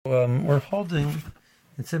We're holding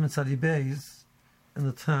in Simon Tzadi Beis in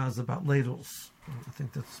the Taz about ladles. I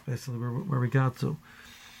think that's basically where we got to.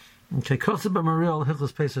 Okay, Kotzeb Mariel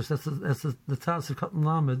Hilchos Pesach. That's the Taz of Katan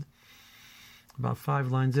Lamed. About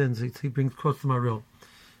 5 lines in, so he brings quotes to Mariel.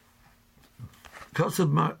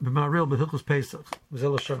 Kotzeb Mariel Hilchos Pesach.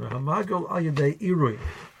 V'zel Hashem Hamagol Ayadei Irui.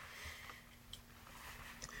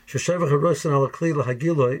 Sheshevach Harosin Al Kli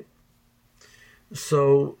LaHagiloi.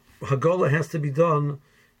 So Hagola has to be done.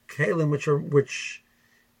 Kalim which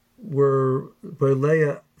were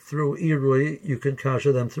Berleya through Irui, you can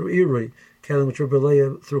kasha them through Irui. Kalim which were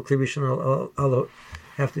Berleya through Klibishan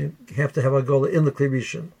have to have Hagola in the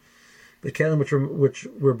Klibishan. The Kalim which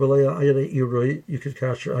were Berleya Ayadei Irui, you can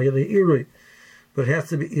kasha Ayadei Irui. But it has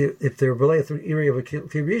to be, if they're Berleya through Irui of a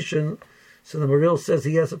Klibishan, so the Maril says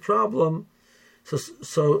he has a problem.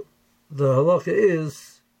 So the halacha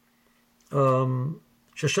is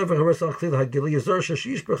Sheshavah haros al kli hagili yizor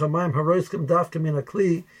sheshish b'chamayim haroiskim dafka min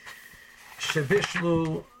hakli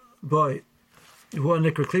shebishlu boy. Who are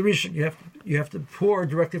nikra kli rishon? You have to pour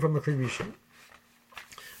directly from the kli rishon.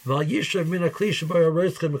 Val yishav min hakli sheboy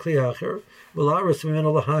haroiskim kli hacher v'laris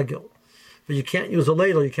mimeno lahagil. But you can't use a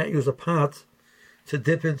ladle. You can't use a pot to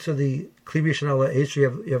dip into the kli rishon ala eish.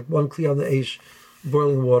 You have one kli on the eish,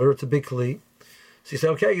 boiling water. It's a big kli. So you say,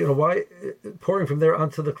 okay, why pouring from there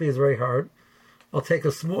onto the kli is very hard. I'll take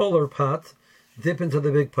a smaller pot, dip into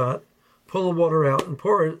the big pot, pull the water out, and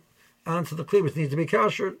pour it onto the kli, which needs to be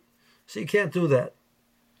kashered. So you can't do that.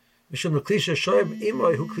 Mishum the klisha shoyim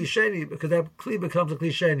imoy hu klisheni, because that kli becomes a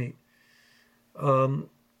klisheni. When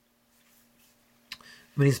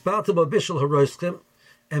he's about to bishul haroiskim,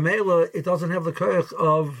 emela it doesn't have the koyach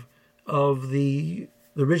of the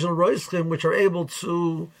original roiskim, which are able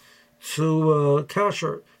to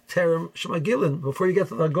kasher terem shemagilin. Before you get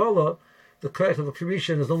to the Agola, the koyach of the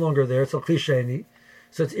Kirishin is no longer there. It's a klisheni,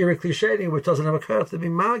 so it's iri klisheni, which doesn't have a koyach to be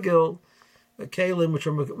magil, a kalim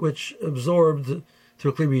which absorbed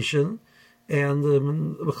through Kirishin, and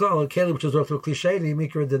b'chlal a kalim which absorbed through klisheni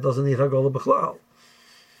mikra that doesn't need Agola b'chlal.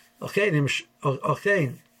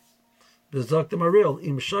 Achein, bezok the maril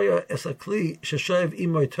im shoya es a kli sheshav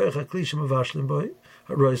imoy toich a kli shemavashlim boy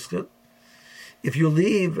haroiskin. If you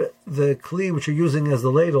leave the kli which you're using as the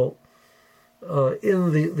ladle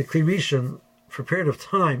in the kli rishon for a period of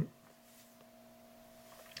time,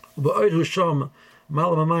 and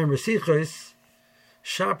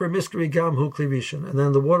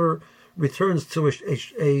then the water returns to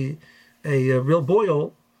a real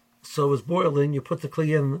boil, so it's boiling, you put the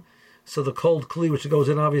kli in, so the cold kli which goes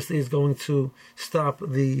in obviously is going to stop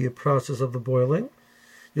the process of the boiling.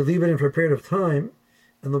 You leave it in for a period of time,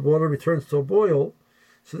 and the water returns to a boil,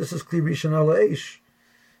 so this is kli rishon ala eish.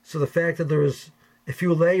 So the fact that there is a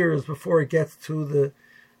few layers before it gets to the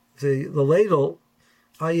ladle,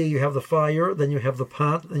 i.e. you have the fire, then you have the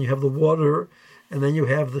pot, then you have the water, and then you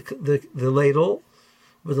have the ladle,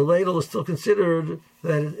 but the ladle is still considered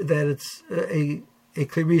that it's a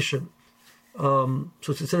kli rishon. So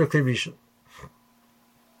it's considered kli rishon.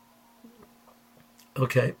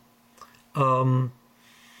 Okay.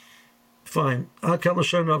 Fine. Of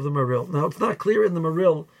the Maril. Now, it's not clear in the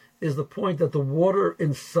Maril is the point that the water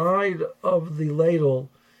inside of the ladle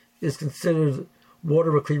is considered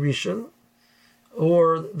water of Kli Rishon,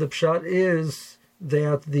 or the pshat is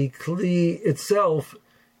that the Kli itself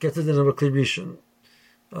gets it in a Kli Rishon.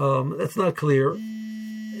 That's not clear.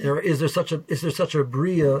 Is there such a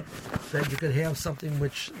bria that you could have something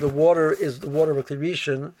which the water is the water of Kli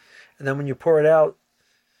Rishon, and then when you pour it out,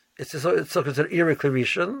 it's still considered iri Kli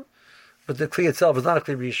Rishon, but the kli itself is not a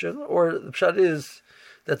kli rishon, or the pshat is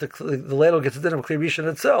that the ladle gets a din of a kli rishon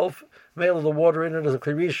itself, mail the water in it as a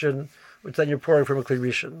kli rishon, which then you're pouring from a kli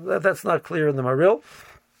rishon. That's not clear in the Maril,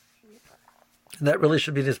 and that really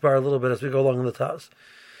should be disbarred a little bit as we go along in the Taz.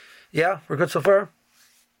 Yeah, we're good so far?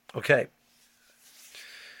 Okay.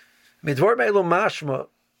 Midvar me'elu mashma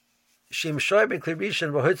shim shoy ben kli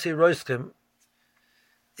rishon v'hotzi roiskim.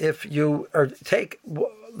 If you take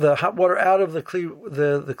the hot water out of the kli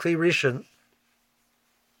rishon,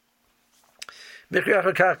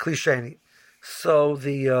 so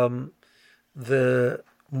the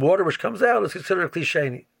water which comes out is considered a kli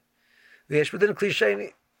sheni. V'yesh within a kli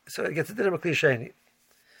sheni, so it gets a din of a kli sheni.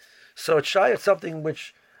 So it's shy of something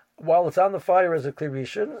which, while it's on the fire as a kli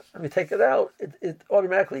rishon, and we take it out, it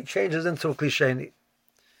automatically changes into a kli sheni.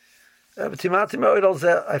 But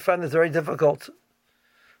I find this very difficult.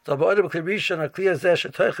 While it's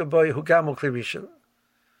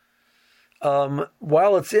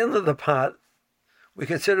in the pot, we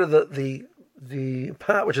consider the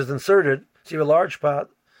pot which is inserted, so you have a large pot,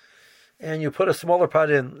 and you put a smaller pot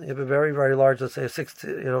in. You have a very, very large, let's say a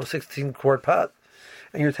 16-quart pot,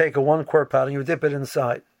 and you take a 1-quart pot and you dip it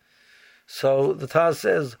inside. So the Taz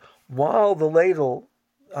says, while the ladle,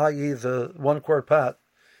 i.e. the 1-quart pot,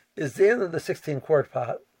 is in the 16-quart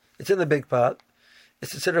pot, it's in the big pot,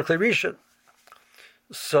 it's considered Kli Rishon.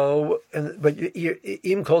 So, but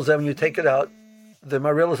Im calls them when you take it out, the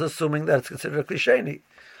Maril is assuming that it's considered a Kli Sheni.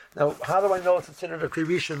 Now, how do I know it's considered a Kli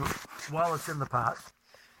Rishon while it's in the pot?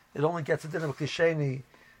 It only gets a din of Kli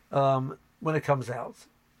Sheni when it comes out,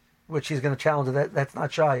 which he's going to challenge that. That's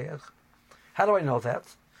not Shayach. How do I know that?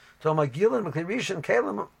 So, Magilin, Kli Rishon,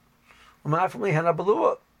 Kalim, Umafli, Hana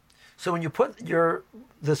Balua. So when you put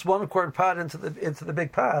this 1-quart pot into the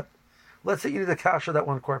big pot, let's say you need to kasher that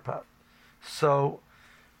 1-quart pot. So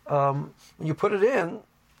when you put it in,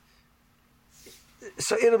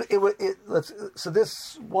 so so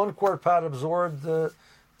this 1-quart pot absorbed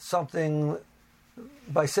something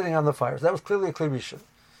by sitting on the fire. So that was clearly a Kli Rishon.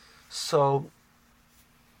 So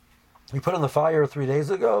you put it on the fire 3 days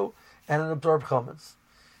ago, and it absorbed chametz,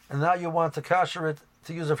 and now you want to kasher it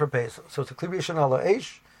to use it for Pesach. So it's a Kli Rishon ala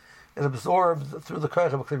eish. It absorbed through the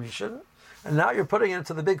koach of a Kli Rishon, and now you're putting it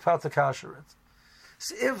into the big pot to kasher it.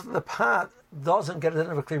 So if the pot doesn't get it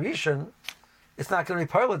into a Kli Rishon, it's not going to be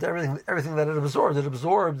pilot to everything that it absorbed. It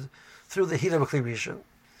absorbed through the heat of a Kli Rishon,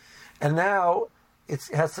 and now it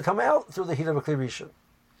has to come out through the heat of a Kli Rishon.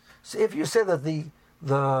 So if you say that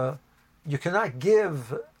you cannot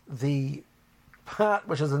give the pot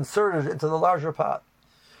which is inserted into the larger pot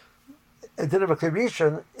a din of a Kli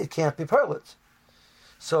Rishon, it can't be pilot.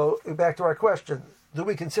 So back to our question: do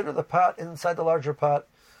we consider the pot inside the larger pot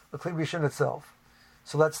the Kli Rishon itself?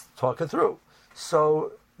 So let's talk it through.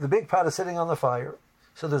 So the big pot is sitting on the fire.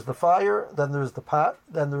 So there's the fire, then there's the pot,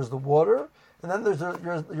 then there's the water, and then there's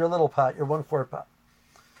your little pot, your 1-quart pot.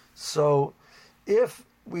 So if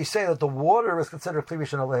we say that the water is considered Kli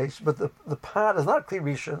Rishon aleish, but the pot is not Kli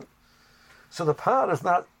Rishon, so the pot is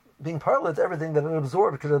not being parallel to everything that it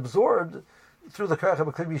absorbed, because it absorbed through the koach of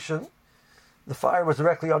a Kli Rishon. The fire was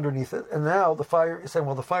directly underneath it, and now the fire is saying,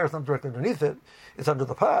 well, the fire is not directly underneath it, it's under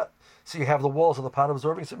the pot. So you have the walls of the pot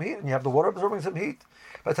absorbing some heat, and you have the water absorbing some heat.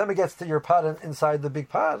 By the time it gets to your pot inside the big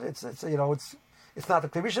pot, it's not the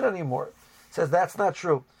Kli Rishon anymore. It says that's not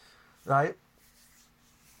true, right?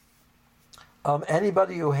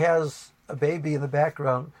 Anybody who has a baby in the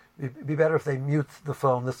background, it'd be better if they mute the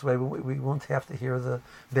phone. This way we won't have to hear the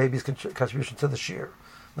baby's contribution to the shir.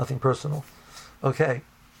 Nothing personal. Okay.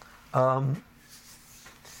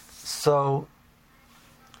 So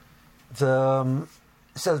it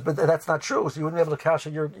says, but that's not true. So you wouldn't be able to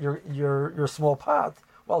kasher your small pot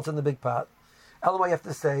while it's in the big pot. Elamai, you have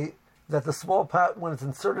to say that the small pot, when it's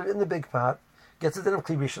inserted in the big pot, gets a din of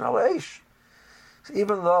Kli Rishon ala eish. So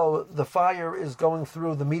even though the fire is going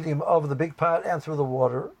through the medium of the big pot and through the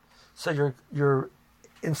water, so your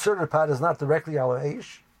inserted pot is not directly ala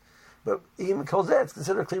eish, but even kozeh, it's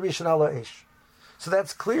considered Kli Rishon ala eish. So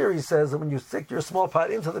that's clear, he says, that when you stick your small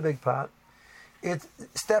pot into the big pot, it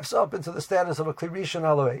steps up into the status of a Kli Rishon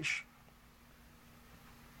ala eish.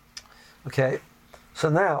 Okay, so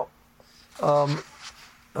now the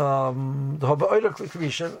Ha'ba'odah Kli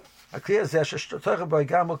Rishon, a Kli Hazeh shetocha b'ay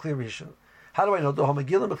gam Kli Rishon. How do I know the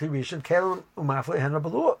Ha'megilim Kli Rishon Kalim Umafle Hena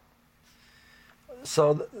Balua?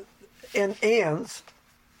 So, and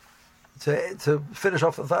to finish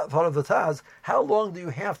off the thought of the Taz, how long do you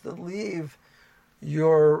have to leave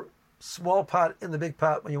your small pot in the big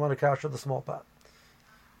pot when you want to kasher the small pot?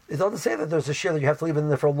 It doesn't say that there's a shir that you have to leave it in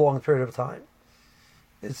there for a long period of time.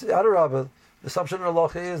 It's Adarabah. The assumption in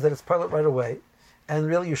Allah is that it's pilot right away, and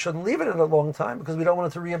really you shouldn't leave it in a long time because we don't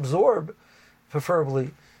want it to reabsorb,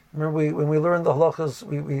 preferably. Remember, when we learned the halachas,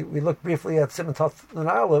 we looked briefly at Siman Taf and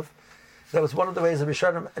Aleph. That was one of the ways that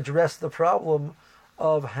Rishonim addressed the problem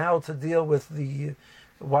of how to deal with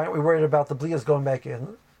why aren't we worried about the blias going back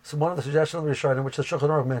in. So one of the suggestions of the Rishonim, which the Shulchan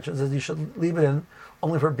Aruch mentions, is you should leave it in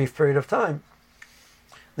only for a brief period of time.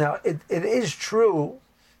 Now, it is true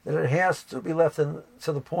that it has to be left in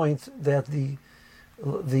to the point that the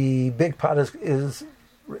big pot is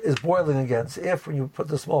boiling again. So if when you put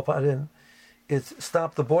the small pot in, it's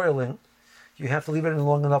stopped the boiling, you have to leave it in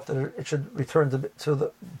long enough that it should return to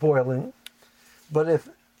the boiling. But if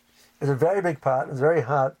it's a very big pot, it's very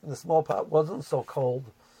hot, and the small pot wasn't so cold,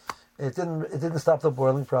 it didn't stop the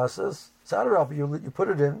boiling process. So you put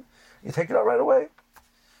it in, you take it out right away.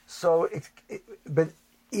 So but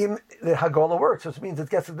the Hagala works, which means it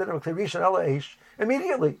gets a bit of a Kli Rishon ala eish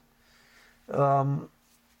immediately. Taz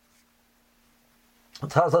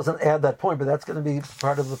doesn't add that point, but that's going to be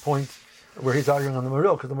part of the point where he's arguing on the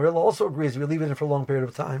Maril, because the Maril also agrees if you leave it in for a long period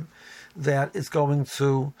of time, that it's going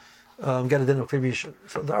to get a din of Kli Rishon.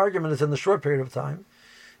 So the argument is in the short period of time.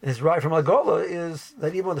 And his right from Agola is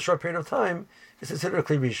that even with a short period of time, it's considered a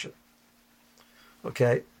Kli Rishon.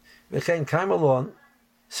 Okay? V'chein kaim alon,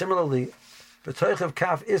 similarly, v'toichev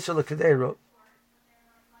kaf iser l'kedero,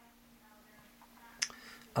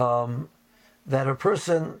 that a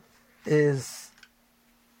person is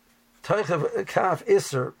toichev kaf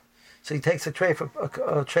iser, so he takes a tray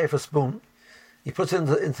for spoon, he puts it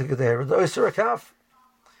into kedera. The iser kaf,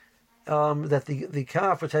 that the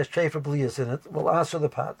kaf which has tray for blias in it will answer the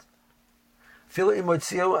pot. Fila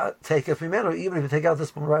imotzio take it mimeno, even if you take out the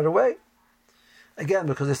spoon right away. Again,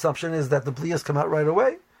 because the assumption is that the blias come out right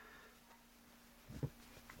away.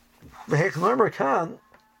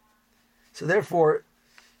 So therefore,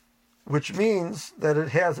 which means that it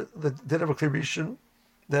has the din of a Kli Rishon,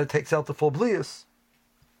 that it takes out the full blias.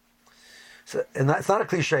 So, and it's not a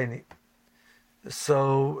Kli Sheni.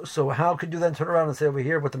 So how could you then turn around and say over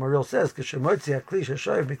here what the Maharil says? That's a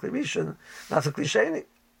Kli Sheni.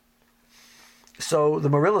 So the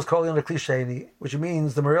Maharil is calling it a Kli Sheni, which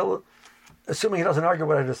means the Maharil, assuming he doesn't argue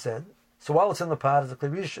what I just said, so while it's in the pot, it's a Kli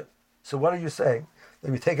Rishon. So what are you saying?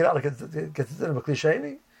 That you take it out, it gets the din of a Kli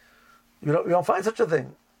Sheni? You don't find such a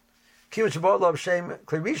thing. Who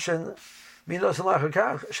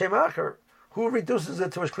reduces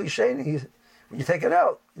it to a Kli Sheni? When you take it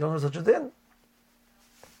out, you don't have such a din.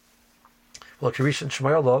 Well, Kli Rishon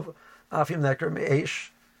Shmoyer Lov, Afim Neker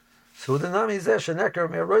Me'esh, so the Nami Zesh Neker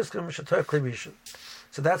Me'eroiskim Shatoy Kli Rishon.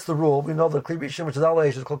 So that's the rule. We know that Kli Rishon, which is Al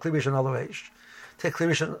Eish, is called Kli Rishon Al Eish. Take Kli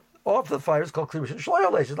Rishon off the fire, it's called Kli Rishon Shloy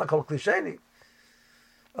Al Eish. It's not called Kli Sheni.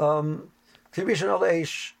 Kli Rishon Al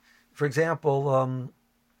Eish, for example,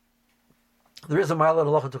 there is a mile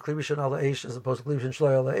halacha to Kli Rishon Al Eish as opposed to Kli Rishon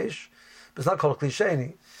Shloy Al Eish, but it's not called a Kli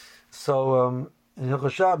Sheni. So in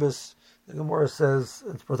Hilchos Shabbos, the Gemara says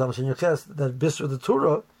it's that bisur the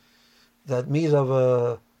Torah, that meat of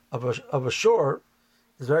a shore,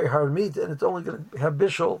 is very hard meat, and it's only going to have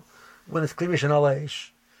bishul when it's Kli Rishon Al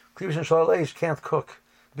Eish. Kli Rishon Shloy Al Eish can't cook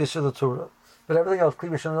bisur the Torah, but everything else Kli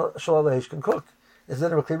Rishon Shloy Al Eish can cook. It's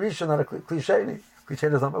then a Kli Rishon, not a Kli Sheni. Kli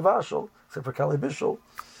Sheni is not mavashal, except for Kali bishul.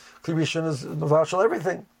 Kli Rishon is mavashal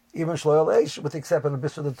everything, even Shloy Al Eish, with the exception of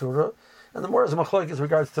bisur the Torah. And the more is a machlok as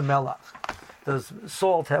regards to melach. Does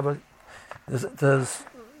salt have a? Does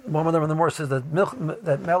one of them? The more says that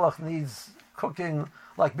melach needs cooking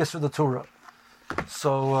like bisur the Torah.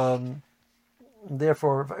 So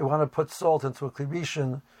therefore, if I want to put salt into a Kli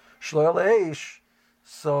Rishon Shloy Al Eish,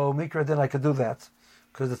 so mikra then I could do that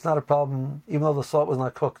because it's not a problem, even though the salt was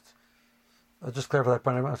not cooked. I'll just clarify that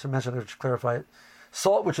point. I want to mention it to clarify it.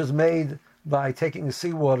 Salt, which is made by taking the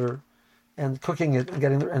seawater and cooking it and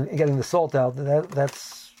getting the salt out,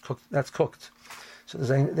 that's cooked. That's cooked. So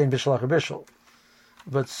there's ein bishul achar bishul.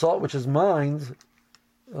 But salt which is mined,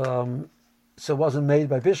 so it wasn't made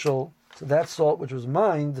by bishul. So that salt which was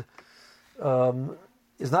mined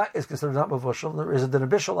is considered not mavushal. There is a din of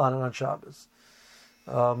bishul on it on Shabbos.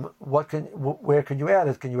 Where can you add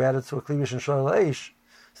it? Can you add it to a Kli Rishon Shloy Al Eish?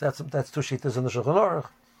 So that's two shittas in the Shulchan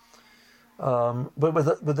Aruch. But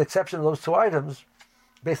with the exception of those two items,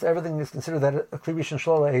 basically everything is considered that a Kli Rishon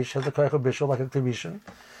Shloy Al Eish has the koach of bishul like a Kli Rishon,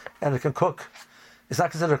 and it can cook. It's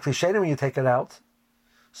not considered a Kli Sheni when you take it out.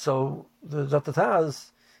 So the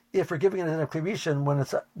Zatataz, if we're giving it in a Kli Rishon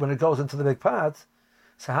when it goes into the big pot,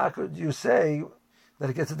 so how could you say that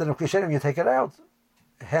it gets it in a Kli Sheni when you take it out?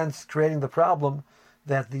 Hence, creating the problem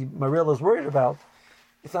that the Maharil is worried about.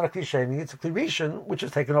 It's not a Kli Sheni, it's a Kli Rishon which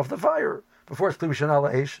is taken off the fire. Before it's Kli Rishon Al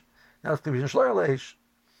Eish, now it's Kli Rishon Shloy Al Eish.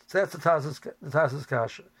 So that's the Taz's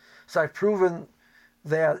kasha. So I've proven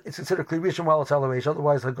that it's considered Kli Rishon while it's Al Eish,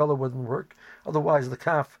 otherwise Hagala wouldn't work. Otherwise the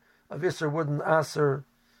kaf of Isser wouldn't answer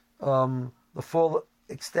the full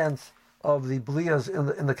extent of the blias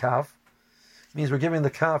in the kaf. It means we're giving the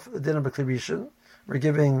kaf the din of a Kli Rishon. We're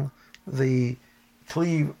giving the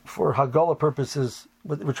Kli for Hagala purposes,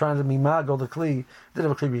 but we're trying to mimago the Kli, din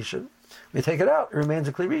of a Kli Rishon. We take it out, it remains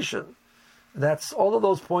a Kli Rishon. That's all of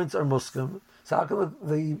those points are muskim. So how can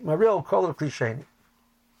the Maharil call it a Kli Sheni?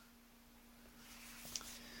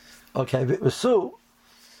 Okay, so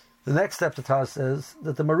the next step the Taz says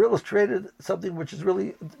that the Maharil has created something which is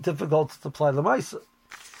really difficult to apply the Maisa.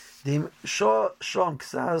 The Shom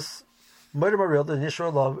Ksas Murder Maharil the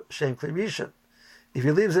Nishra Love Shem Kli Rishon. If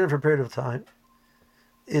he leaves it in for a period of time,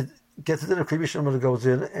 it gets the din of Kli Rishon when it goes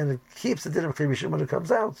in, and it keeps the din of Kli Rishon when it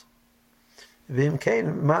comes out. V'im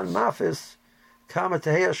Kain Man Mafis Kama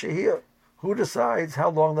Tehea Shehiyah. Who decides how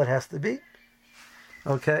long that has to be?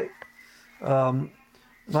 Okay. Man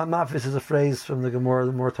Mafis is a phrase from the Gemara.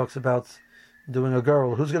 The Gemara talks about doing a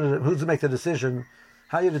girl. Who's to make the decision?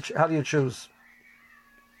 How do you choose?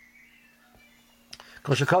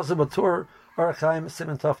 Koshakasim Batur Arachaim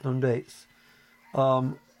Siman Tafnun Beis.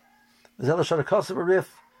 Zela Shadakasim Arif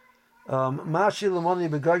Mashi Lamoni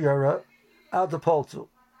Begayara out the Poltu.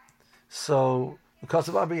 So because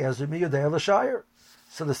of Abi Ezra Miyudei L'Shire.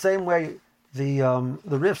 So the same way the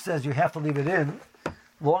Rif says you have to leave it in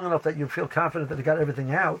long enough that you feel confident that you got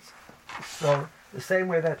everything out. So the same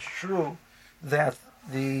way that's true that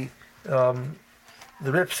the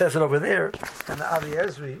Rif says it over there, and the Abi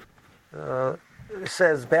Ezri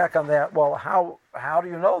says back on that. Well, how do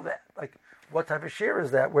you know that? Like, what type of shear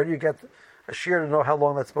is that? Where do you get a shear to know how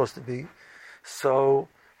long that's supposed to be? So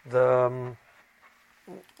the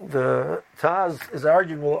Taz is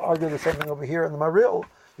arguing. We'll argue the same thing over here in the Maril.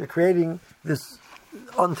 You're creating this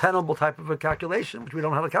untenable type of a calculation, which we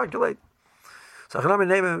don't know how to calculate. So Chanami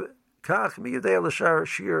name him Kach Miyudei L'Shar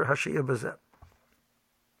Shir Hashiyah Bezeh.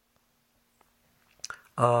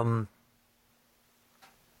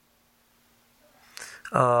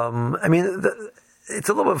 I mean, it's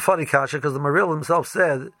a little bit funny, Kasha, because the Maril himself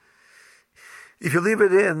said, if you leave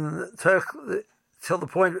it in till the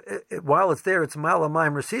point, while it's there, it's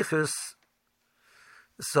Malamayim Resichus.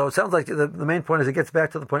 So it sounds like the main point is it gets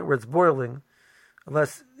back to the point where it's boiling.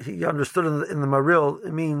 Unless he understood in the Maril,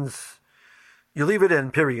 it means you leave it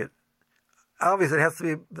in, period. Obviously, it has to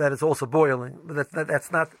be that it's also boiling, but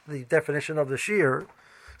that's not the definition of the shear.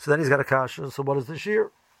 So then he's got a kasha. So what is the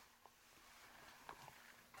shear?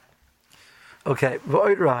 Okay,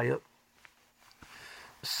 v'oid raya.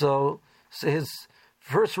 So his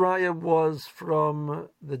first raya was from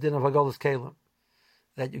the din of Hagolus Kalim,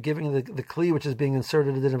 that you're giving the kli which is being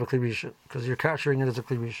inserted in the din of a kli rishon, because you're kashering it as a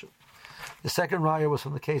kli rishon. The second raya was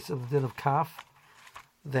from the case of the din of kaf,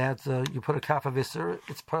 that you put a kaf of iser,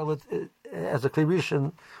 it's parlet as a kli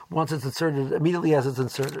rishon once it's inserted, immediately as it's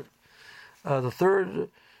inserted. The third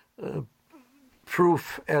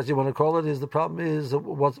proof, as you want to call it, is the problem is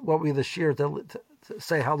what would be the shear to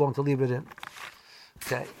say how long to leave it in.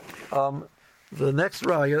 Okay. The next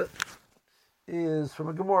raya is from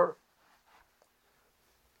a Gemara.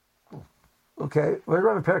 Okay, we're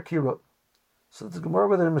around Per Kira. So it's a Gemara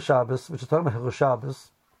within Shabbos, which is talking about Hilchos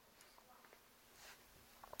Shabbos.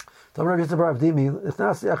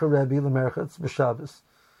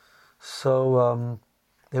 So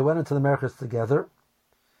they went into the Merchas together,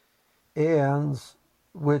 and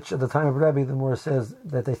which at the time of Rebbe, the Gemara says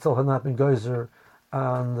that they still had not been geyser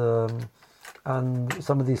on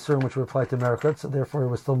some of these terms which were applied to Merchas, so therefore it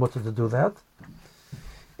was still mutter to do that.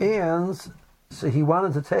 And so he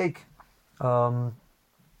wanted to take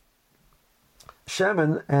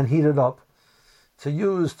shemen and heat it up to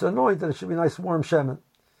use to anoint that it should be nice warm shemen.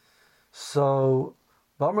 So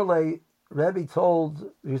Bamerle Rebbe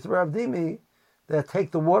told Rav Dimi that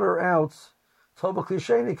take the water out so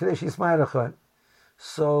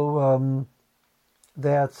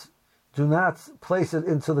that do not place it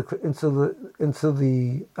into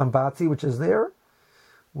the ambati which is there,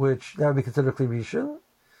 which that would be considered kli rishon.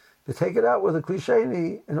 To take it out with a kli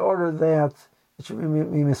sheni in order that it should be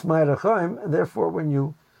mismayir achaim, and therefore when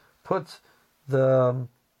you put the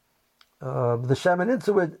shemen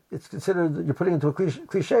into it, it's considered that you're putting into a kli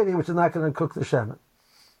sheni, which is not going to cook the shemen.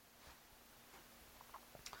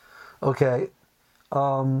 Okay.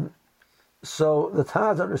 So the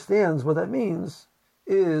Taz understands what that means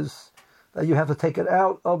is that you have to take it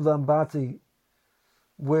out of the ambati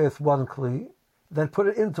with one kli, then put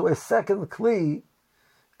it into a second kli,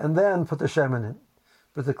 and then put the shemen in.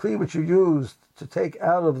 But the kli which you used to take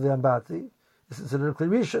out of the ambati is considered a kli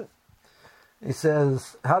rishon. He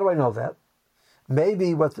says, how do I know that?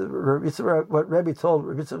 Maybe what Rebbe told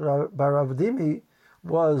Rebbe Bar Avdimi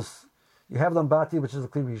was, you have the ambati which is a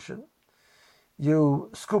kli rishon. You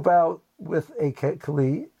scoop out with a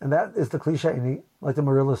kli, and that is the kli sheni, like the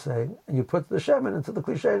Marilla is saying, and you put the shemen into the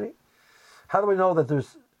kli sheni. How do we know that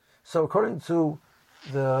there's? So according to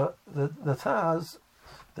the Taz,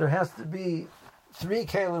 there has to be three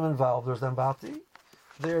kalim involved. There's the ambati,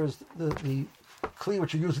 there's the kli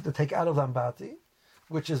which you're using to take out of the ambati,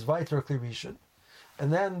 which is viter kli rishon,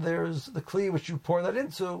 and then there's the kli which you pour that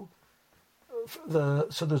into.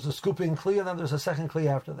 So there's a scooping kli, and then there's a second kli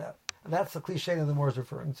after that. And that's the cliche that the Gemara is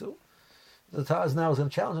referring to. The Taz now is going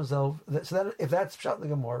to challenge himself. So that if that's Pshat the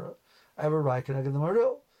Gemara, I have a right can I get the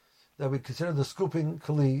Maril that we consider the scooping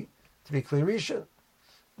kli to be kli rishon.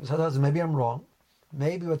 So maybe I'm wrong.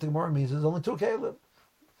 Maybe what the Gemara means is only two kalim.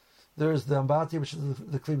 There's the ambati, which is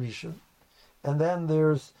the kli rishon, and then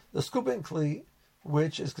there's the scooping kli,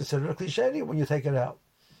 which is considered a kli sheni when you take it out.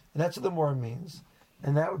 And that's what the Gemara means.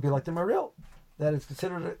 And that would be like the Maril, that it's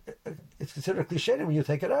considered a kli sheni when you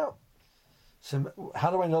take it out. So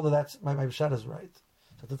how do I know that that's my Pshat is right?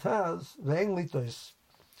 So the Taz, ve'eng litos,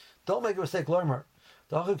 Don't make a mistake, Lermer.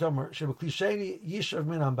 The Hachakamar, Sheba Klisheni, Yishav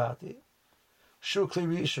Min Ambati, Shu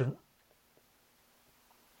Kli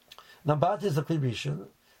Nambati is the Kli.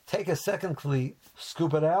 Take a second Kli,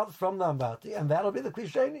 scoop it out from the Ambati, and that'll be the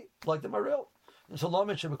Klisheni, like the Maril. And so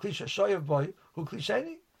Lomit Sheba Klisha Shoyev Boy, who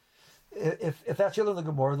Klisheni. If that's in the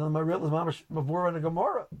Gemara, then the Maril is Mamash Mavura in the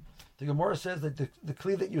Gemara. The Gemara says that the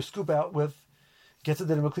Kli that you scoop out with gets a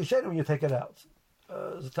din of Klisheni when you take it out.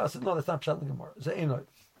 Zata said, no, that's not Pshat in the Gemara. Ze'enoi.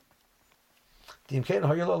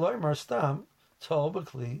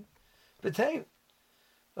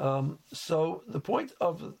 So the point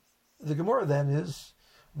of the Gemara then is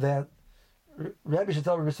that Rabbi should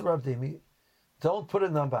tell Rabbi Dimi, don't put it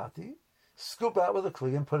in Nambati, scoop out with a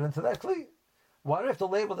Kli and put it into that Kli. Why do you have to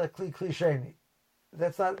label that Kli Sheni?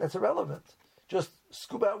 That's irrelevant. Just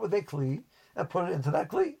scoop out with a Kli and put it into that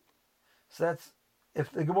Kli. So that's,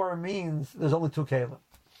 if the Gemara means there's only two Kalim.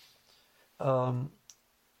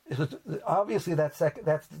 Obviously, that's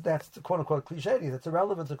the quote unquote klisheni. That's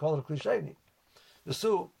irrelevant to call it a klisheni. The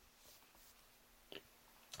Su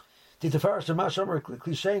Titafarish Mashamar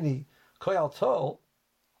klisheni koyal tol.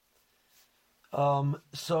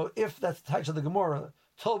 So if that's the text of the Gemara,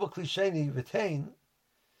 tolba klisheni v'tein.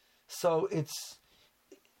 So it's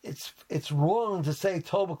wrong to say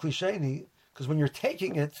tolba klisheni because when you're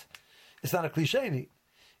taking it, it's not a klisheni.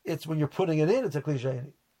 It's when you're putting it in, it's a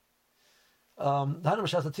klisheni. The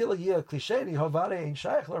B'shasatila yeh klisheni hovare ein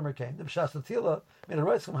shaykh l'merkein. The B'shasatila made a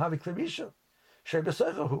right from havi klirisha shei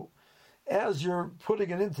b'seichahu. As you're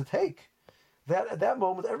putting it in to take, that at that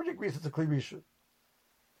moment everybody agrees it's a klirisha.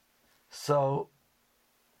 So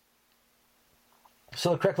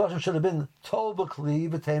the correct lashon should have been tol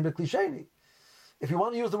b'kli v'tein b'klisheni. If you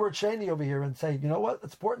want to use the word sheni over here and say, you know what,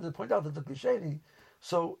 it's important to point out that it's a klisheni.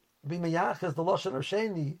 So b'mayach is the lashon of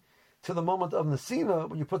sheni to the moment of Nesina,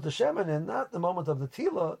 when you put the shemen in, not the moment of the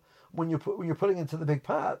tila, when you're putting into the big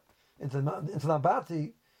pot, into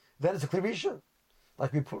Nambati, then it's a klirisha.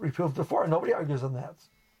 Like we proved before, nobody argues on that.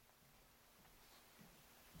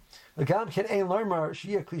 Maybe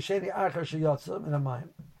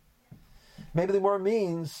the Gemara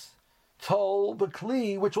means tol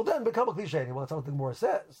b'kli, which will then become a klisheni. Well, that's not what the Gemara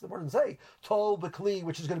says. The Gemara doesn't say tol b'kli,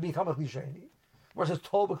 which is going to become a klisheni. The Gemara says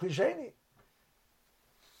tol b'klisheni.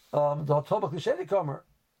 The Tobak Lisheni Comer.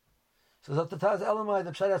 So that the Taz Elamai,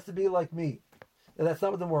 the Pshat has to be like me. And that's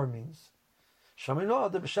not what the word means.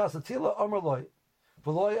 Shamino, the B'shas Atila, Omerloi.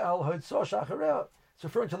 V'loi al Hoitzo Shachareh. It's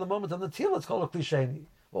referring to the moment of the Tila, it's called a Klisheni.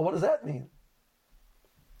 Well, what does that mean?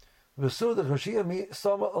 V'su, the Hoshia mi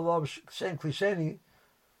Soma Allah Shem Klisheni.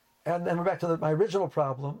 And then we're back to my original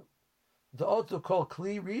problem. The Oto called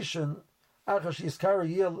Kli Rishon, Achash Yiskara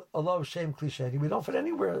Yil Allah Shem Klisheni. We don't fit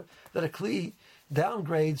anywhere that a Kli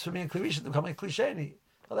downgrades from being a Kli to becoming a Klisheni.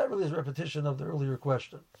 Well, that really is a repetition of the earlier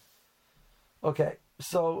question. Okay,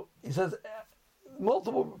 so he says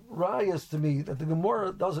multiple rayas to me that the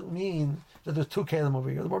Gemara doesn't mean that there's two Kalim over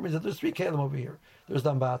here. The Gemara means that there's three Kalim over here. There's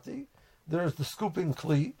Dambati, there's the scooping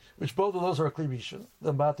Kli, which both of those are a Kli Rishon.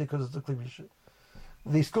 Dambati because it's a Kli Rishon.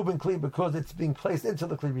 The scooping Kli because it's being placed into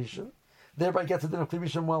the Kli Rishon, thereby gets it in a Kli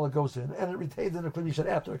Rishon while it goes in, and it retains in a Kli Rishon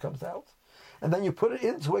after it comes out. And then you put it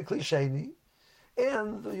into a Klisheni,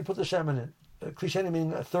 and you put the shemen in. Klisheni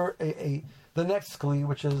meaning the next kli,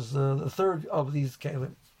 which is the third of these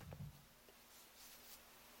kalim.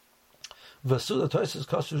 V'suda toises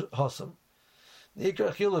kosher hasam. The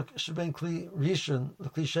ikra chiluk sheben kli rishon the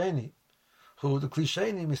klisheni, who the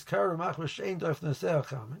klisheni miskarer machmer shein doif neseh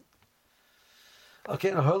achamin.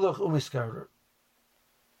 Okay, na holuch umiskarer.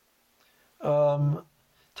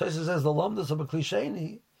 Toises says the lumdus of a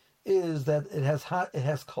klisheni is that it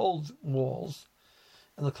has cold walls.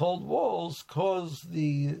 And the cold walls cause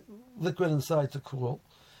the liquid inside to cool,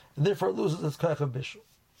 and therefore it loses its kach of bishul.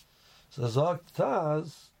 So Zog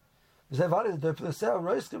Taz, so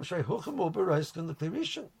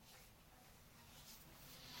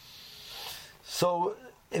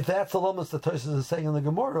if that's the lumus that Tosfos is saying in the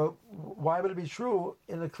Gemara, why would it be true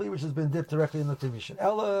in a kli which has been dipped directly in the kli rishon?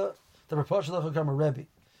 Ella, the proportion of a Rebbe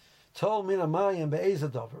told me Mayim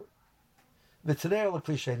be'ezadover.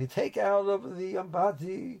 Take out of the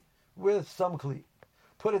ambati with some kli,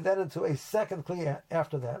 put it then into a second kli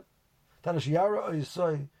after that.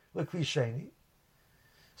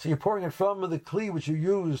 So you're pouring it from the kli which you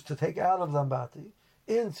use to take out of the ambati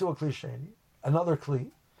into a klisheni, another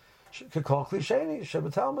kli. Could call klisheni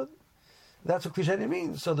Sheba Talmud. That's what klisheni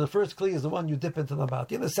means. So the first kli is the one you dip into the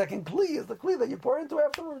ambati, and the second kli is the kli that you pour into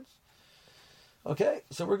afterwards. Okay,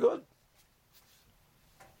 so we're good.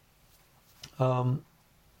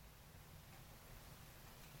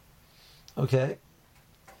 Okay.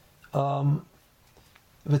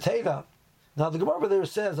 V'teira. Now the Gemara over there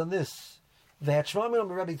says on this that Shmamin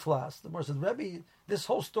Rebbe Tlas. The Gemara says Rebbe. This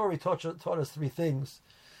whole story taught us three things.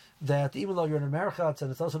 That even though you're in a merchatz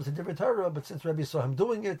and it's also a different Torah, but since Rebbe saw him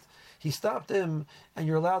doing it, he stopped him, and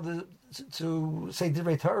you're allowed to say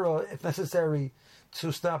divrei Torah if necessary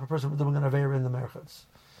to stop a person from doing an avera in the merchatz.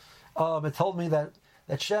 It told me that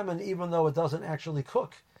shemen, even though it doesn't actually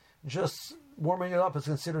cook, just warming it up is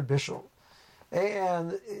considered bishul.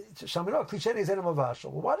 And Shmamino, Klisheni is Enem Avashal.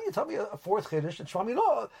 Well, why don't you tell me a fourth Chiddush? And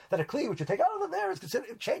Shmamino, that a Kli, which you take out of there, is considered,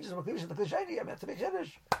 it changes from a Kli to Klisheni. I meant to make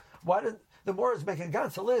Chiddush. Why did the more is making a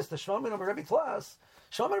Gansa list, the Shmamino Rebbe Tlas,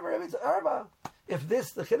 Shmamino Rebbe Arba. If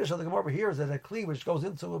this, the Chiddush of the Gemara over here is that a Kli, which goes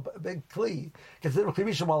into a big Kli, considered a Kli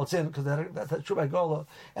Rishon while it's in, because that's a Shubay Gola,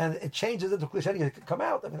 and it changes into Klisheni to come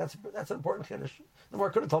out, I mean, that's an important Chiddush. The more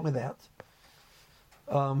could have told me that.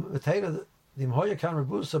 The Imhoya kan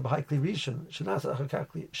rebusa b'hai kli rishon shenasa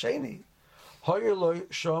achakakli sheni hoyer loy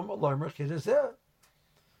shom loymer chidazeh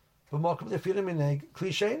b'malkum defilim mineg kli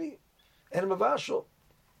sheni and mavashal.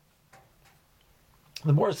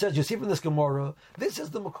 The Morah says, you see from this Gemara, this is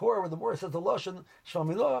the Makor where the Morah says the lashon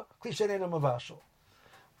shamilah kli sheni and mavashal.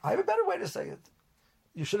 I have a better way to say it.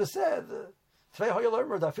 You should have said tvei hoyer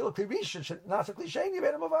loymer dafil kli rishon shenasa kli sheni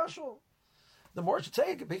and mavashal. The Morah should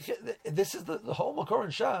take this is the whole Makor in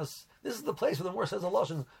Shas. This is the place where the Morah says a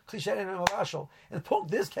lashon klisheni and mavashal. In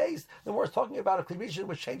this case, the Morah is talking about a klirishin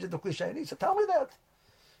which changes to klisheni. So tell me that.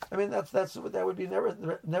 I mean, that would be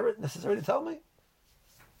never necessary to tell me.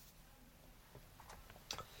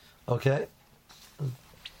 Okay.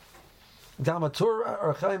 Gamatur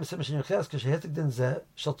archaim semishin yoches kashehetik din zeh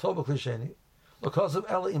shal tov klisheni. Because of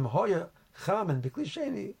ela imhoya chamen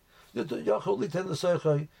b'klisheni. Then you're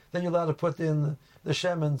allowed to put in the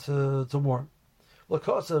shemen to warm.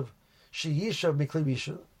 Because of sheyishav mikli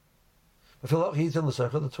rishon. If he's in the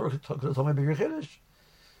circle, the Torah could have told me bigger chiddush.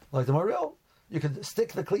 Like the Mariel, you could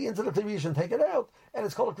stick the kli into the kli rishon, take it out, and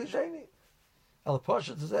it's called a kli sheni. El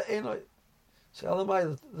pashat is that enoi. So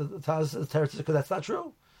elamai the Taz says that's not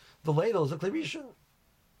true. The ladle is a kli rishon.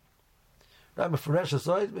 Right, Mefuresh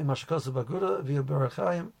aside, Mashakos Bagura via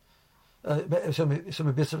Barachayim. Zuva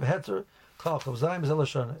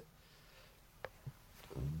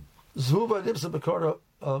nibsa bekara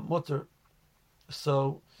mutter.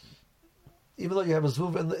 So even though you have a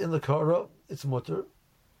zuva in the kara, it's mutter.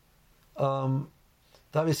 Davi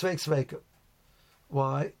sveika.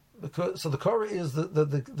 Why? Because the kara is the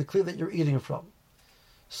kli that you're eating from.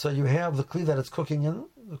 So you have the kli that it's cooking in.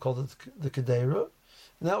 We call it the kedera.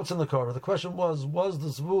 Now it's in the kara. The question was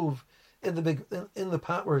the zvuv in the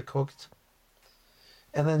pot where it cooked,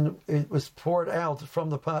 and then it was poured out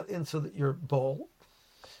from the pot into your bowl,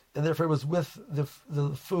 and therefore it was with the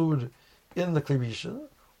food in the klirishin,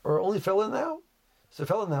 or only fell in now. So it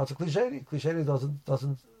fell in now. It's a klisheni. Klisheni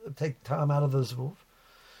doesn't take time out of the zvuv,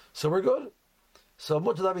 so we're good. So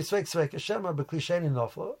mutar davi sveik shema b'klisheni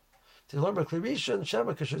nofla. To learn b'klirishin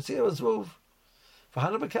shema kashetzia zvuv.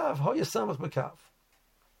 V'hana b'kav hoya samach b'kav.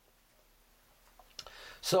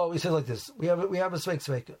 So he says like this: we have a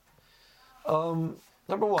sveika.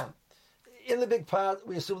 Number one, in the big pot,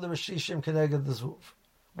 we assume the rishishim connected the zvuv.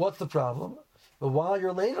 What's the problem? But while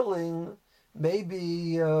you're ladling,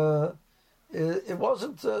 maybe it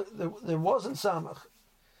wasn't there wasn't samach.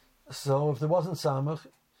 So if there wasn't samach,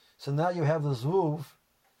 so now you have the zvuv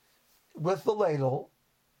with the ladle,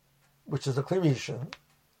 which is a klirishin,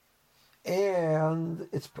 and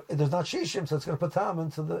there's not shishim, so it's going to put tam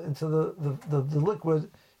into the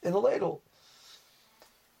liquid in the ladle.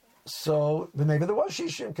 So maybe there was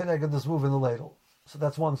shishim connected this move in the ladle. So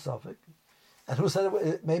that's one suffix. And who said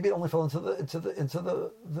it? Maybe it only fell into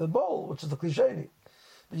the bowl, which is the klisheni.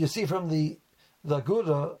 But you see from the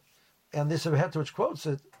Gura and this Heter which quotes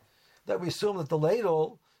it, that we assume that the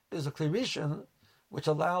ladle is a klirishin, which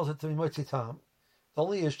allows it to be motzi tam. The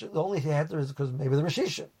only Heter is because maybe there was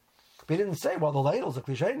shishim. But he didn't say, well, the ladle is a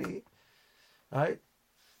klisheni, right?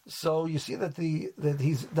 So you see that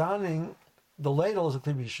he's donning the ladle is a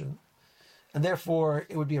klirishin, and therefore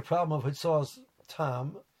it would be a problem of hitzah's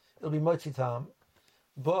tam. It'll be motzi tam,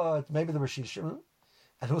 but maybe the rishishim,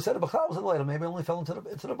 and who said it b'chal was in the ladle? Maybe it only fell into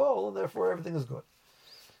the bowl, and therefore everything is good,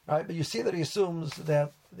 right? But you see that he assumes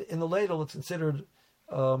that in the ladle it's considered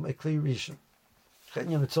a klirishin.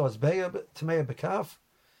 Chenyan hitzah's beya tameya b'kaf.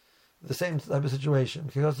 The same type of situation.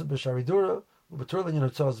 Because of b'sharidura, u'beturlin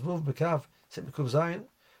hitzah's vuv b'kaf sim b'kuv zayin,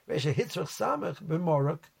 ve'eshe hitzrach samech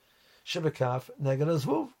b'morak shebekaf neged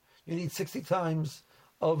azvuv. You need 60 times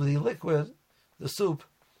of the liquid, the soup,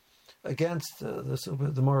 against the soup.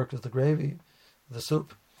 The morak is the gravy, the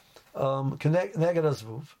soup. Neged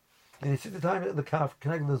azvuv. You need 60 times the kaf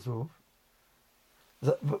neged azvuv.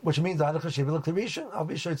 which means the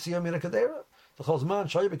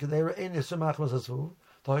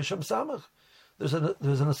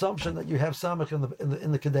there's an assumption that you have samach in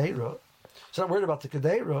the kedera. So I'm not worried about the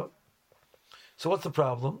kedera. So what's the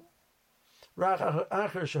problem? The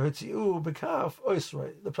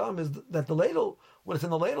problem is that the ladle, when it's in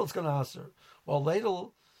the ladle, it's going to answer. Well,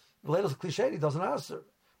 the ladle's a cliche, it doesn't answer.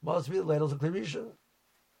 Must be the ladle's a klirishin.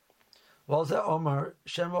 Well, that Omar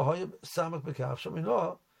Shem Vahoyim Samach Bekaf. So we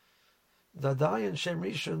know the Dayan Shem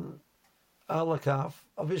Rishon Ala Kaf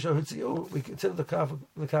Avisha Hutziu. We consider the Kaf a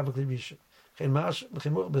klirishin. Chen Mash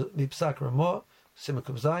B'Chimur B'Psak Ramah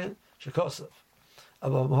Simakub Zayin Shekosef.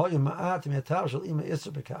 Abba Vahoyim Ma'at Miatav Shal Ima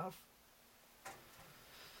Isser Bekaf.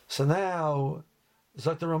 So now,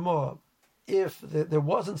 Zakta Ramah, if there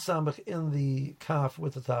wasn't Samach in the Kaf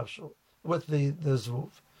with the Tavshel, with the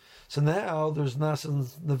Zvuv, so now there's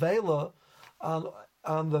Nasan's Nevela on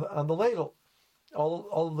the ladle,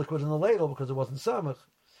 all the liquid in the ladle because it wasn't Samach.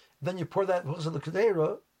 Then you pour that in the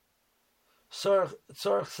Kedera, Tzarech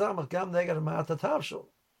Samach Gam Negar Ma'at Tavshel.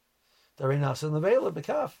 There ain't Nasan Nevela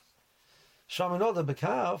Bekaf. Shamanot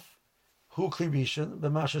Bekaf, Hu Klirishin,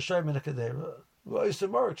 B'Masha Shem in the Kedera. So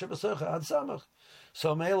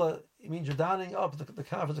Mela, it means you're donning up the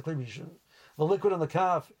calf as a klirishin. The liquid on the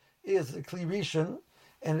calf is a klirishin,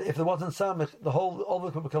 and if there wasn't samach, all the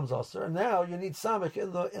liquid becomes aser. And now you need samach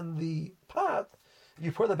in the pot. If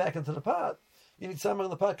you pour that back into the pot, you need samach in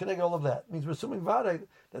the pot, connect all of that. It means we're assuming vada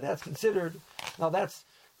that's considered. Now that's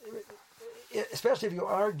especially if you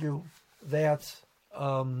argue that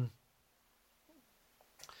the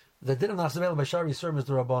din of nasavela by shari serm is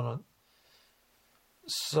the rabbanon.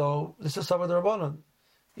 So this is Sava the Rabbanon.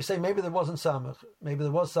 You say maybe there wasn't Samach, maybe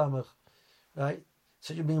there was Samach, right?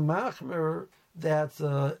 So you're being machmir that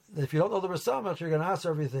if you don't know there was Samach, you're going to answer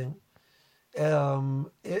everything.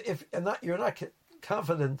 You're not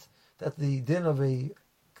confident that the din of the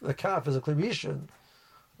calf is a klirishin,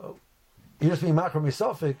 you're just being machmir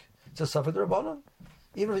misafik. It's a Sava the Rabbanon.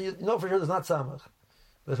 Even if you know for sure there's not Samach,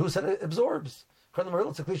 but who said it absorbs?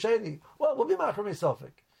 It's a cliche. Well, we'll be machmir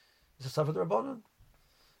misafik. It's a Sava the Rabbanon.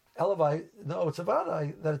 Elavai, no, it's a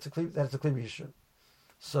vadai that it's a klirishin.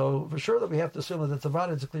 So for sure that we have to assume that it's a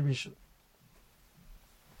vadai, it's a klirishin.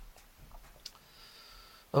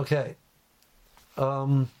 Okay.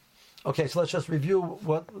 Okay, so let's just review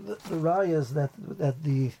what the rayas that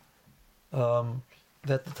the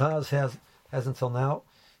Taz has until now.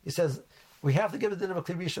 He says we have to give a din of a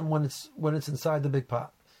klirishin when it's inside the big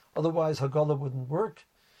pot. Otherwise, Hagala wouldn't work.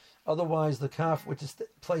 Otherwise, the kaf which is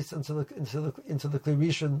placed into the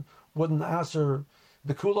klirishin wouldn't answer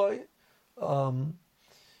bekuloi.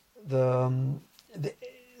 That's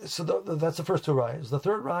the first two rayas. The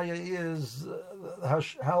third raya is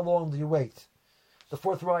how long do you wait? The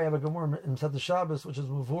fourth raya of a gemara in Masechet Shabbos, which is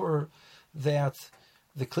mavur that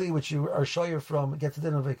the kli which you are shoyer from gets the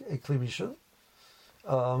din of a klirishin.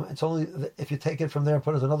 It's only if you take it from there and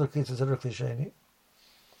put it in another kli, it's considered kli sheni.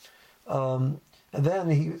 And then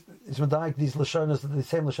he's medayik these lashonos, the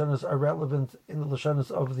same lashonos are relevant in the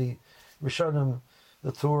lashonos of the Rishonim,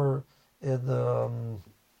 the Torah in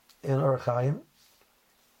Orach Chaim.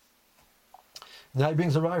 Now he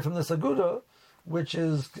brings a raya from the Saguda, which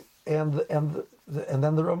is and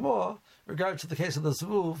then the Ramah regards to the case of the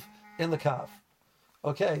Zvuv in the Kaf.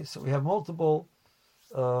 Okay, so we have multiple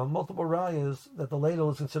rayas that the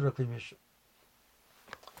ladle is considered a klirishin.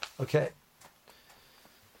 Okay.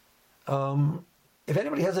 If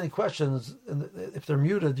anybody has any questions, and if they're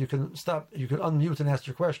muted, you can stop. You can unmute and ask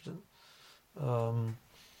your question, and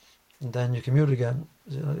then you can mute again.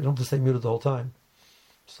 You don't have to stay muted the whole time.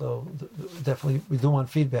 So definitely, we do want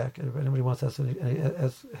feedback. If anybody wants to ask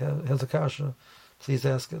has a kasha, please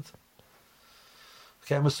ask it.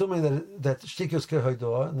 Okay, I'm assuming that shtikus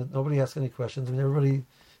kehoidoa and that nobody asks any questions. I mean, everybody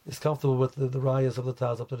is comfortable with the rayas of the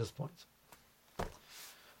Taz up to this point.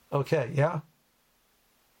 Okay, yeah.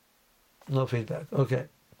 No feedback. Okay.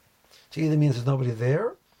 So either means there's nobody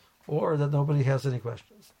there, or that nobody has any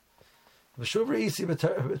questions. So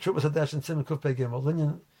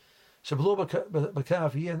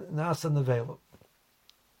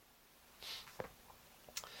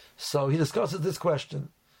he discusses this question,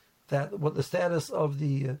 that what the status of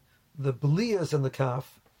the beliyas in the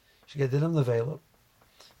kaf should get din of nevela.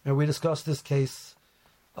 And we discussed this case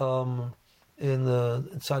in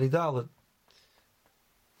Sadi Dalet.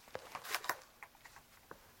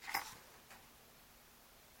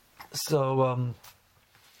 So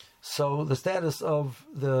the status of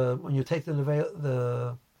when you take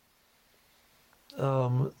the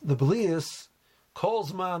beliyas,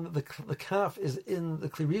 Kolzman, the kaf is in the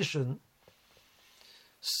klirishin.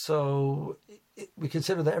 So we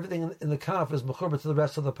consider that everything in the kaf is mechuber to the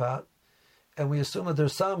rest of the pot, and we assume that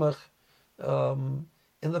there's samach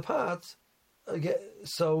in the pot.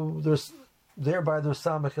 So there's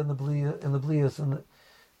samach in the blias and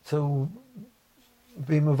to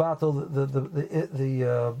be mevatel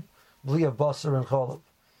the blia basar and cholav.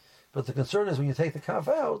 But the concern is when you take the kaf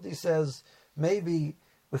out, he says maybe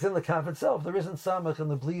within the kaf itself there isn't samach in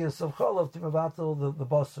the blias of cholav to mevatel the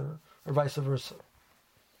basar, or vice versa.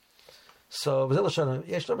 So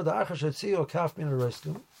yesh the achar shetzio kaf min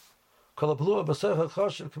ariskum kol blua basar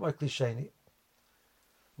choshev k'may klisheni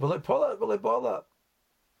v'lei pola.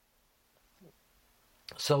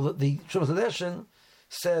 So the Trumas Hadeshin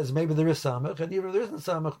says maybe there is samach, and even if there isn't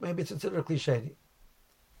samach, maybe it's considered a klisheni.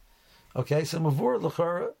 Okay, so mavur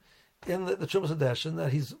l'chara in the Trumas Hadeshin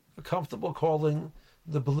that he's comfortable calling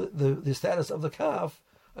the status of the kaf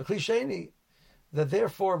a klisheni, that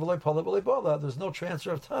therefore there's no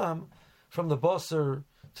transfer of tam from the basar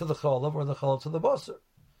to the cholav or the cholav to the basar,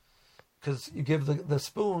 because you give the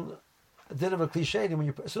spoon a din of a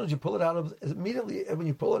klisheni as soon as you pull it out of immediately when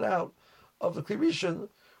you pull it out of the kli rishon,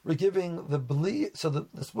 we're giving the bli, so the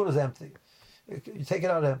spoon is empty. You take it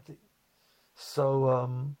out empty. So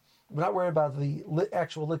we're not worried about the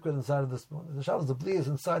actual liquid inside of the spoon. The shal is the bli is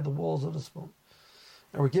inside the walls of the spoon,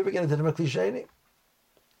 and we're giving it a din of a klisheni.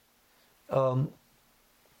 And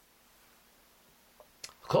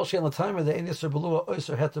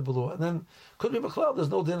then could be b'chlal. There's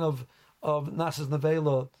no din of nasas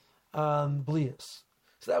nevela on blias.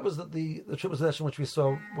 So that was the Trumas Hadeshin which we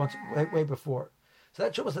saw way before. So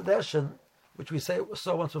that Trumas Hadeshin, which we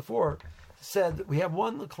saw once before, said we have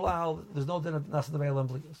one klal. There's no din of nasas nevela and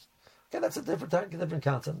blias. Okay, that's a different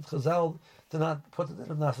concept. Chazal did not put the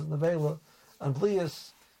din of nasas nevela on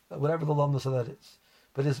blias, whatever the lumnus of that is.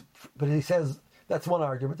 But he says that's one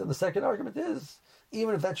argument, and the second argument is,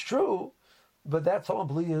 even if that's true, but that's all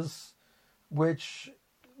blias, where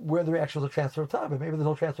the actual transfer of time, but maybe there's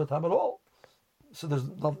no transfer of time at all. So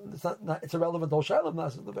it's irrelevant. Whole shiloh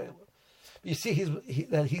nasas nevela. You see,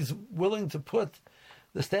 he's willing to put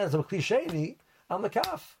the status of a klisheni on the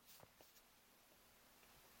kaf.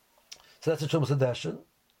 So that's a Trumas Hadeshin.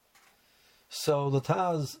 So the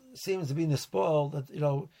Taz seems to be nispal that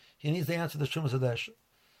he needs to answer the Trumas Hadeshin.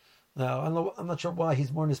 Now I'm not sure why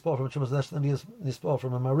he's more nispal from a Trumas Hadeshin than he is nispal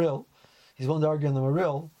from a Maril. He's willing to argue on the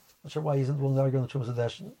Maril. I'm not sure why he's not willing to argue on the Trumas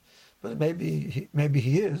Hadeshin, but maybe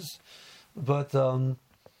he is. But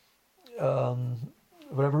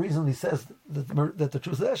whatever reason, he says that the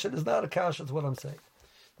Trumas Hadeshin is not a kasha to what I'm saying.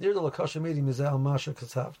 Near the lakasha meeting is al masha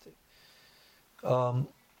kasavti.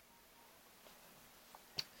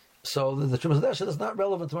 So the Trumas Hadeshin is not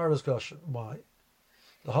relevant to our discussion. Why?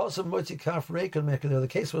 The Hasam Moitzi Kaf Reikon Maker there, the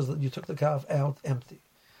case was that you took the kaf out empty.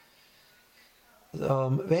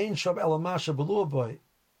 Vein Shab Elamasha Beluaboy.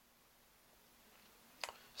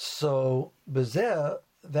 So Bezeh,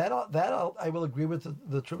 that I will agree with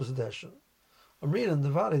the Trumas Hadeshin. I'm reading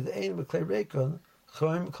the Vadi, the Ein Meklei Reikon,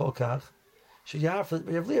 Choim Kolkach, Sheyaflet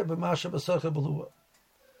Yavliya B'Masha B'Socha Belua.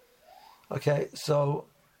 Okay, so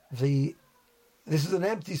this is an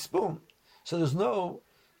empty spoon. So there's no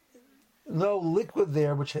liquid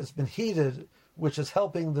there which has been heated, which is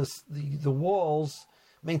helping the walls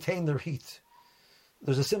maintain their heat.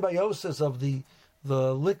 There's a symbiosis of the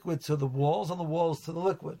liquid to the walls and the walls to the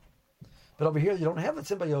liquid. But over here you don't have the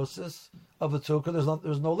symbiosis of the two because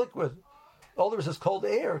there's no liquid. All there is cold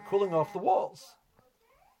air cooling off the walls.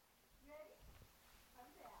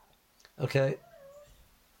 Okay.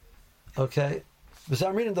 Because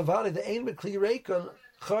I'm reading the Valley, the Ein Mekli Reikon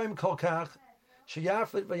Chaim Kolkach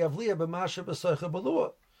Sheyaflit Vayavliya B'Masha B'Socha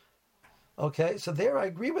Belua. Okay, so there I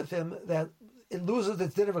agree with him that it loses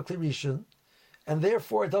its din of a Kli Rishon, and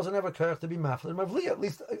therefore it doesn't have a kerach to be maflir mavliya. At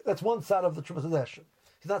least that's one side of the Trumas Hadeshin.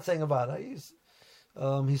 He's not saying avada.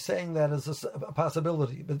 He's saying that as a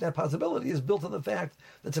possibility, but that possibility is built on the fact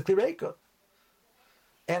that it's a Kli Reikon.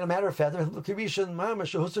 And a matter of fact, the Kli Rishon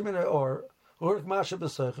mamash husamina or urk masha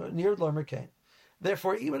b'Socha near lomer kain.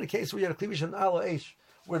 Therefore, even in a case where you have a Kli Rishon ala eish,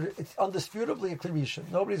 where it's undisputably a Kli Rishon,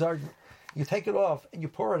 nobody's arguing, you take it off and you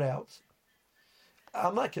pour it out,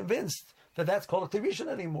 I'm not convinced that that's called a Kli Rishon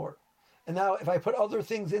anymore. And now, if I put other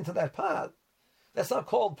things into that pot, that's not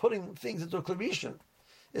called putting things into a Kli Rishon.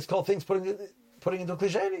 It's called things putting into a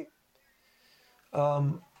Kli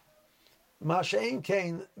Sheni. Ma'ashein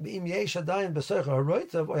kain b'im yesh adayin b'socha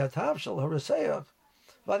haroitav or yatav shel haraseach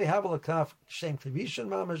v'adi havel akaf shem Kli Rishon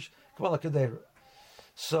mamash k'mal ha'kedera.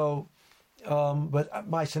 So, but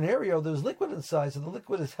my scenario, there's liquid inside, so the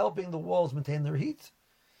liquid is helping the walls maintain their heat.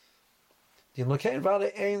 The Trumas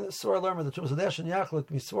Hadeshin yachlik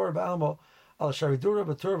misor ba'almo Al sharidura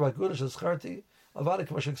b'tur v'agudah shezcharti avada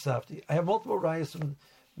k'mashik safti. I have multiple rayas from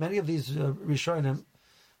many of these Rishonim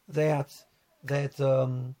that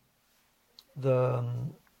the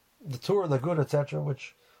Torah, the good, etc.,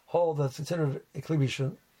 which hold that's considered a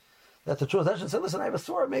klibishon, that the Truth said, listen, I have a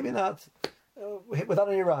Torah, maybe not without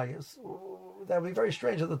any rayas. That would be very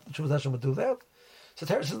strange that the Truth would do that. So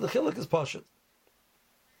Teres says the chiluk is pashut.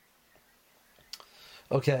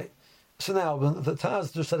 Okay, so now when the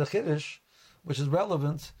Taz just said a chiddush, which is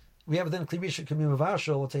relevant, we have then klibishon kamim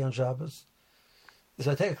avashal, let's say on Shabbos.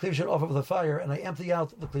 So I take a klibishon off of the fire and I empty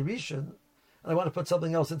out the klibishon, and I want to put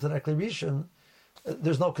something else into that klibishon.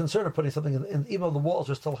 There's no concern of putting something in, even though the walls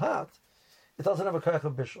are still hot. It doesn't have a koyach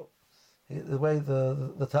of bishul. The way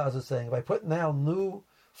the Taz is saying, if I put now new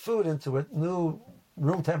food into it, new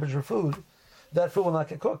room temperature food, that food will not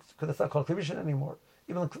get cooked because it's not called klibishon anymore.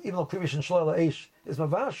 Even though klibishon shloil eish is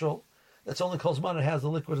mavashal, that's only kolzman, it has the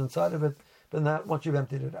liquid inside of it, but not once you've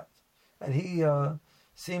emptied it out. And he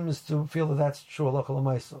seems to feel that that's true halacha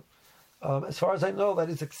l'maisa. As far as I know, that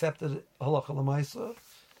is accepted halacha l'maisa,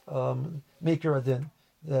 mikra adin,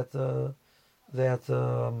 that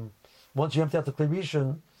once you empty out the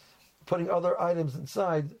klibishon, putting other items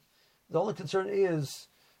inside, the only concern is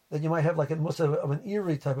that you might have like a musa of an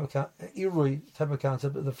irui type of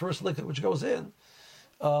concept. The first liquid which goes in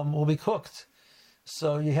will be cooked,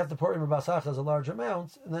 so you have to pour in basach as a large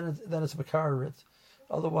amount, and then it's makarit.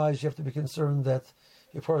 Otherwise, you have to be concerned that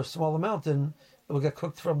you pour a small amount in, it will get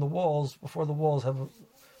cooked from the walls before the walls have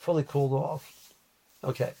fully cooled off.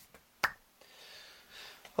 Okay,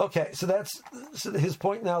 so his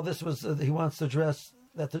point now. This was he wants to address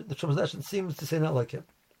that the translation seems to say not like him.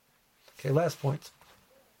 Okay, last point.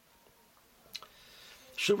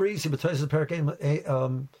 Shubrisi b'toyses perak ein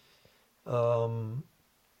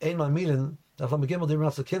ma'midin daflam gimel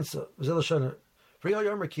di'ras kinsa v'zel shana v'yol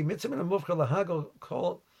yomer ki mitzim in a mufka lahagol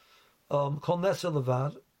kol neser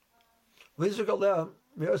levad v'yizur goleh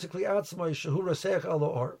v'yosikli atzmai shehu rasech alo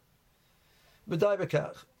or v'day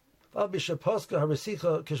bekach v'al b'shaposka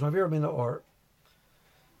harisicha kishmavir min or.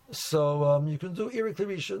 So you can do iri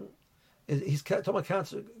klibishon. He's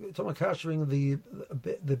tomakashering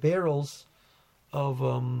the barrels of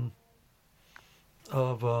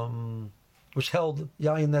which held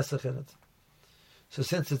yayin nesach in it. So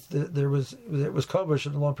since it was covered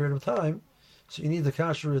in a long period of time, so you need to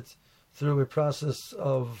kasher it through a process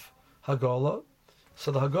of hagola.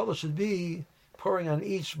 So the hagola should be pouring on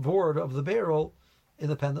each board of the barrel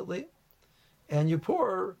independently, and you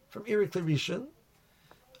pour from iri klibishon.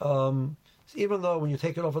 Even though when you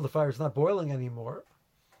take it off of the fire, it's not boiling anymore,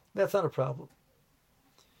 that's not a problem.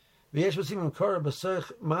 So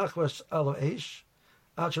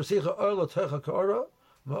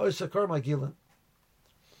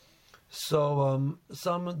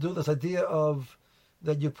some do this idea of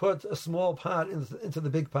that you put a small pot into the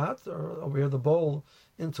big pot, or over here the bowl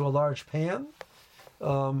into a large pan.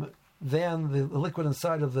 Then the liquid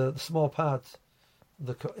inside of the small pot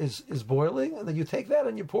is boiling, and then you take that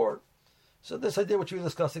and you pour. So this idea which we were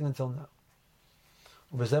discussing until now.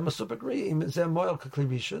 So the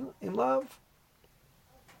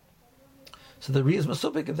re is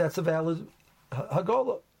masupik if that's a valid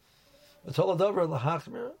hagola. It's considered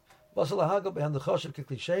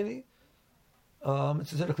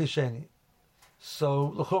klisheni.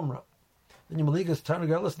 So l'chumra. Then you maligas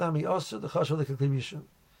tarnagelis nami osir the chashav the klibishon.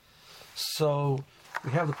 So we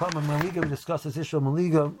have the problem of maliga. We discussed this issue of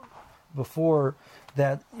maliga before,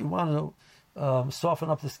 that you want to soften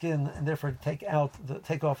up the skin and therefore take off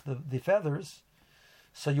the feathers.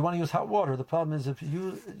 So you want to use hot water. The problem is if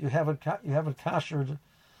you haven't kashered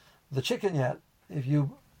the chicken yet. If you're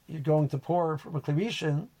going to pour from a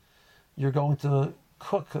klibishon, you're going to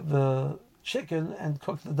cook the chicken and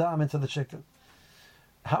cook the dam into the chicken.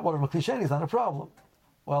 Hot water from a klisheni is not a problem.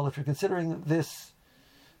 Well, if you're considering this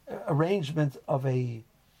arrangement of a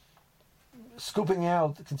scooping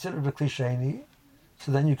out considered a klisheni,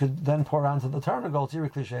 so then you could then pour onto the tarnagol to your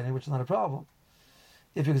klisheni, which is not a problem.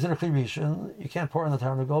 If you consider klibishon, you can't pour on the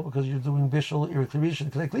tarnagol because you're doing bishul irklibishon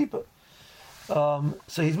klipa.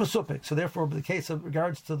 So he's masupik. So therefore, in the case of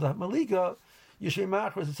regards to the maliga, you should be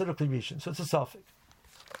machris instead of klibishon. So it's a suffix.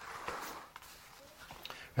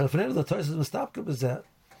 The Toys is mistapka is that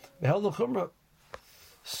we held the chumrah.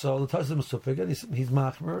 So the Toys is masupik and he's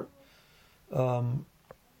machmer.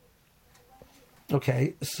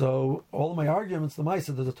 Okay, so all of my arguments, the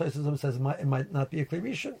Maisa, that the Tosfos says it might not be a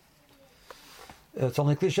klibishon. It's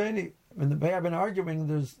only klisheni. I mean, the way I've been arguing,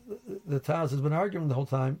 the Taz has been arguing the whole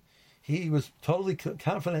time. He was totally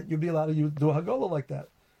confident you'd be allowed to do a hagola like that.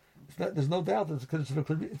 There's no doubt that it's considered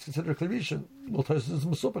klibishon. Well, Tosfos is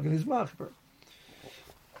masupik and he's machmer.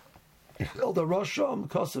 El the Rosham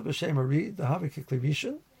Kosev B'Shem Ari the Havik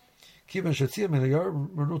Klivishin Kivan Shetzia Milayar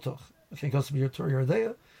Merutach Ken Kosev Yertur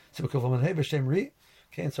Yardea Sibakov Manhei B'Shem Ri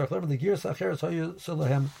Ken Sarkler the Gears Acher Toyu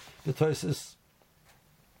Solahem the Toises.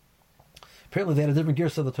 Apparently, they had a different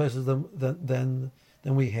gears of the Toises than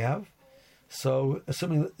we have. So,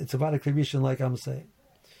 assuming that it's a Vada Klivishin, like I'm saying.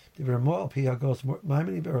 The Vermo Pia goes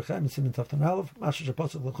Maimini Berachem Simin Taftan Aleph Masha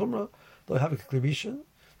Shaposuk Lechumra Lo Havik Klivishin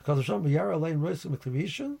because of Sham Yara Lane Roisim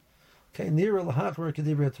Klivishin. Okay, near lahachmer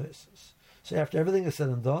kedibra toises. So after everything is said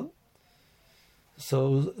and done,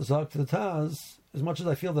 so zog to the Taz, as much as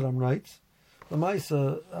I feel that I'm right, the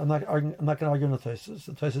Maisa, I'm not going to argue on the toises.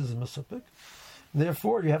 The toises is masupik.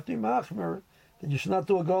 Therefore, you have to be machmer that you should not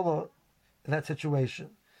do a gola in that situation.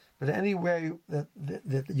 But any way that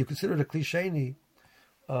you consider it a klisheni,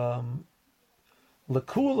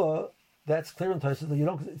 lakula, that's clear in toises that you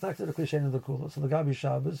don't. It's not considered a klisheni lakula. So the Gabi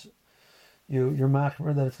Shabbos. You're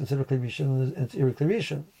machmer that it's considered klivishin and it's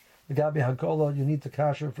irreklivishin. The gabi hagola, you need to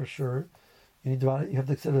kasher for sure. You have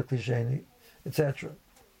to consider klisheni, etc.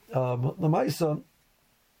 The ma'isa,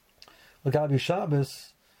 the gabi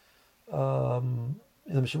Shabbos, the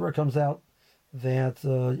Mishabur comes out that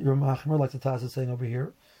you're machmer, like the Taz is saying over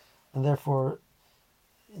here, and therefore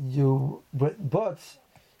but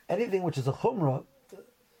anything which is a chumrah,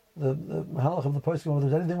 the mahalach of the poskim,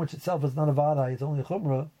 there's anything which itself is not a vada, it's only a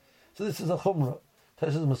chumrah. So this is a chumrah. Taz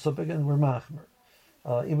is masupik and we're machmer.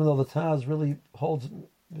 Even though the Taz really holds,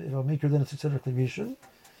 meeker than it's considered klivishin,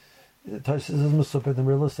 Taz is masupik and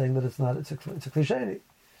we're saying that it's not. It's a klisheni.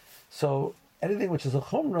 So anything which is a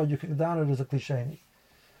chumrah, you can down it as a klisheni.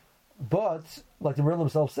 But like the Meril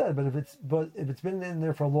himself said, but if it's been in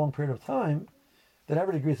there for a long period of time, then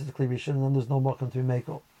everybody agrees it's a klivishin, and then there's no mokum to be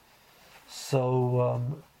makel. So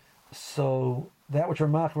that which are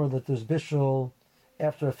machmer that there's bishul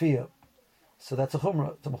after a fiyah. So that's a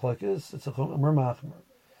chumrah. It's a machlokes. It's a chumrah machmer.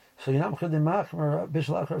 So you're not machmer machmer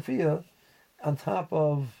bishul after a fiyah on top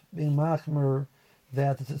of being machmer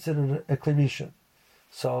that it's considered a klivishin.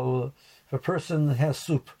 So if a person has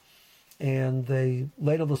soup and they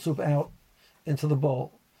ladle the soup out into the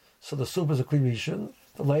bowl, so the soup is a klivishin,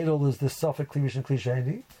 the ladle is this suffix klivishin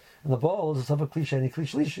klisheni, and the bowl is a suffix klisheni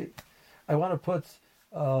klishlishi. I want to put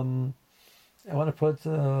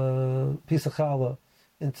a piece of challah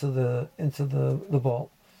into the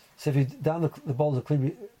bowl. So if you down the bowl is a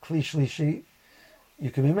kli shlishi,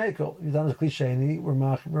 you can be makel. If you down the kli sheni, we're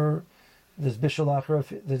machmer. There's bishul achar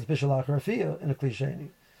in a kli sheni.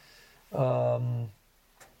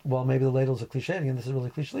 Well, maybe the ladle is a kli sheni, and this is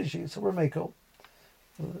really kli shlishi. So we're makel.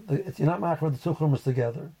 You're not machmer the two chumras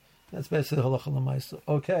together. That's basically halacha l'maisa.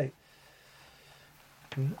 Okay.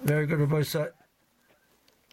 Very good, Rabbi Sat.